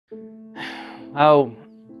Oh,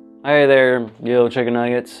 hey there, you chicken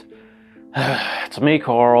nuggets. It's me,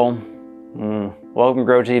 Carl. Welcome to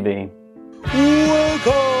Grow TV.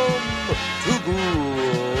 Welcome to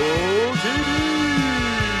Grow TV.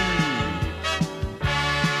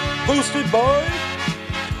 Hosted by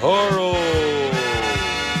Carl.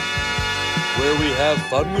 Where we have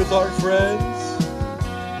fun with our friends,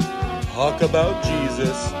 talk about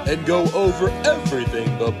Jesus, and go over everything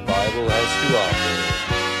the Bible has to offer.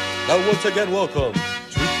 Now once again, welcome to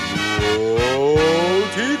Grow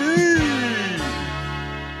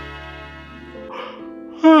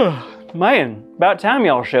TV. Man, about time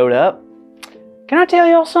y'all showed up. Can I tell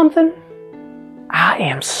y'all something? I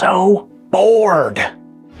am so bored.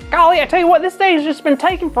 Golly, I tell you what, this day has just been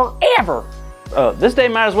taking forever. This day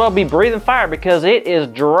might as well be breathing fire because it is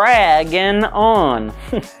dragging on.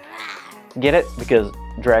 Get it? Because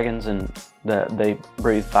dragons and they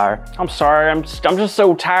breathe fire. I'm sorry, I'm just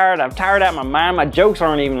so tired. I'm tired out of my mind. My jokes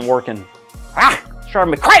aren't even working. It's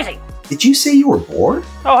driving me crazy. Did you say you were bored?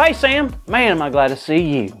 Oh, hey, Sam. Man, am I glad to see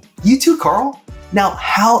you. You too, Carl. Now,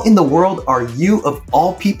 how in the world are you of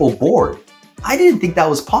all people bored? I didn't think that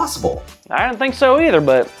was possible. I didn't think so either,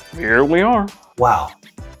 but here we are. Wow.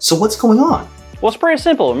 So what's going on? Well, it's pretty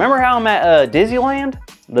simple. Remember how I'm at Disneyland?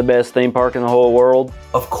 The best theme park in the whole world.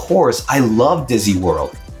 Of course, I love Disney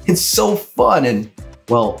World. It's so fun and,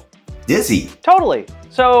 well, dizzy. Totally.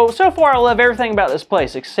 So far I love everything about this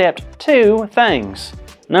place except two things.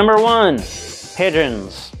 Number one,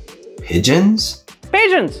 pigeons. Pigeons?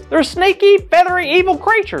 Pigeons! They're sneaky, feathery, evil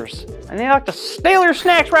creatures. And they like to steal your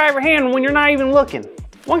snacks right out of your hand when you're not even looking.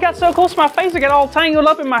 One got so close to my face, it got all tangled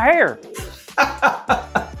up in my hair.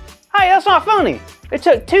 Hey, that's not funny. It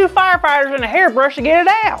took 2 firefighters and a hairbrush to get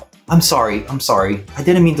it out. I'm sorry. I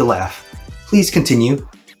didn't mean to laugh. Please continue.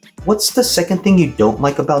 What's the second thing you don't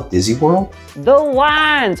like about Disney World? The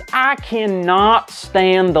lines. I cannot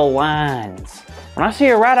stand the lines. When I see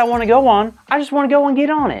a ride I want to go on, I just want to go and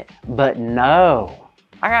get on it. But no,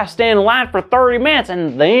 I gotta stand in line for 30 minutes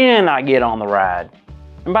and then I get on the ride.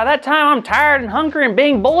 And by that time, I'm tired and hungry and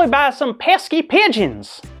being bullied by some pesky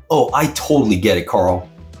pigeons. Oh, I totally get it, Carl.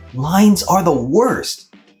 Lines are the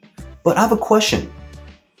worst. But I have a question.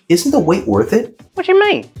 Isn't the wait worth it? What you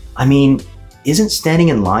mean? I mean, isn't standing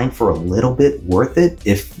in line for a little bit worth it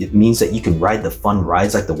if it means that you can ride the fun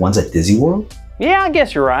rides like the ones at Disney World? Yeah, I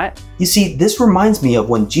guess you're right. You see, this reminds me of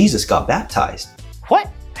when Jesus got baptized.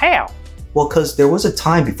 What? How? Well, because there was a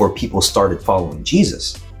time before people started following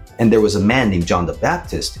Jesus. And there was a man named John the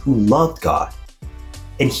Baptist who loved God.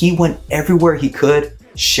 And he went everywhere he could,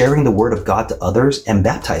 sharing the word of God to others and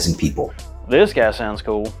baptizing people. This guy sounds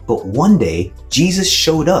cool. But one day, Jesus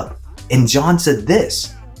showed up and John said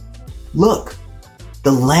this, "Look,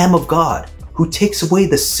 the Lamb of God who takes away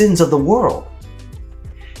the sins of the world."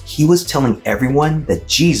 He was telling everyone that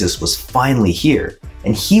Jesus was finally here,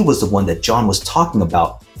 and he was the one that John was talking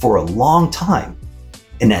about for a long time.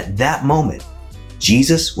 And at that moment,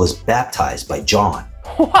 Jesus was baptized by John.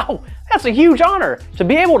 Wow, that's a huge honor. To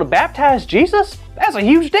be able to baptize Jesus, that's a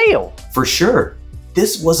huge deal. For sure,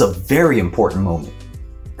 this was a very important moment,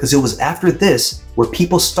 because it was after this where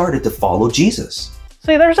people started to follow Jesus.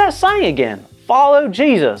 See, there's that saying again, follow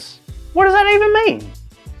Jesus. What does that even mean?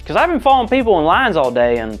 Because I've been following people in lines all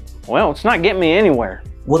day and, well, it's not getting me anywhere.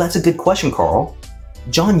 Well, that's a good question, Carl.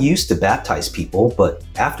 John used to baptize people, but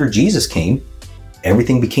after Jesus came,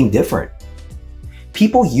 everything became different.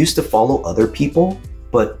 People used to follow other people,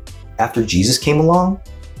 but after Jesus came along,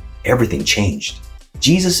 everything changed.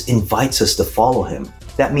 Jesus invites us to follow him.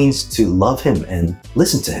 That means to love him and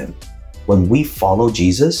listen to him. When we follow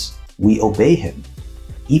Jesus, we obey him,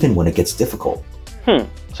 even when it gets difficult.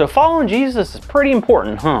 So following Jesus is pretty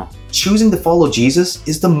important, huh? Choosing to follow Jesus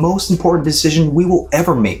is the most important decision we will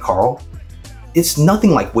ever make, Carl. It's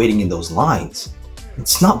nothing like waiting in those lines.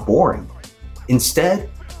 It's not boring. Instead,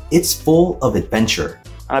 it's full of adventure.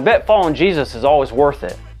 And I bet following Jesus is always worth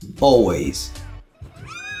it. Always.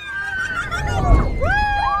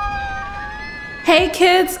 Hey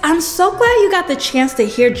kids, I'm so glad you got the chance to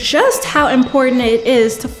hear just how important it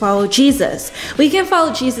is to follow Jesus. We can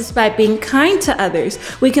follow Jesus by being kind to others.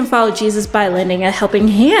 We can follow Jesus by lending a helping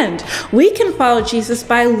hand. We can follow Jesus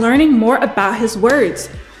by learning more about his words.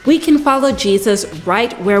 We can follow Jesus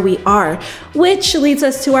right where we are, which leads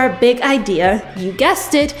us to our big idea. You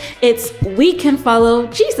guessed it, it's we can follow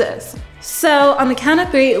Jesus. So on the count of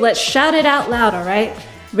 3, let's shout it out loud, all right?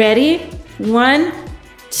 Ready? 1,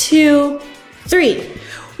 2, 3.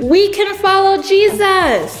 We can follow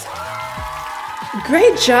Jesus.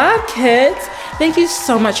 Great job, kids. Thank you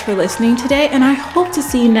so much for listening today, and I hope to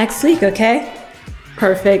see you next week, okay?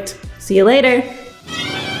 Perfect. See you later.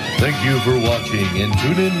 Thank Thank you for watching, and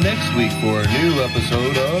tune in next week for a new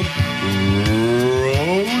episode of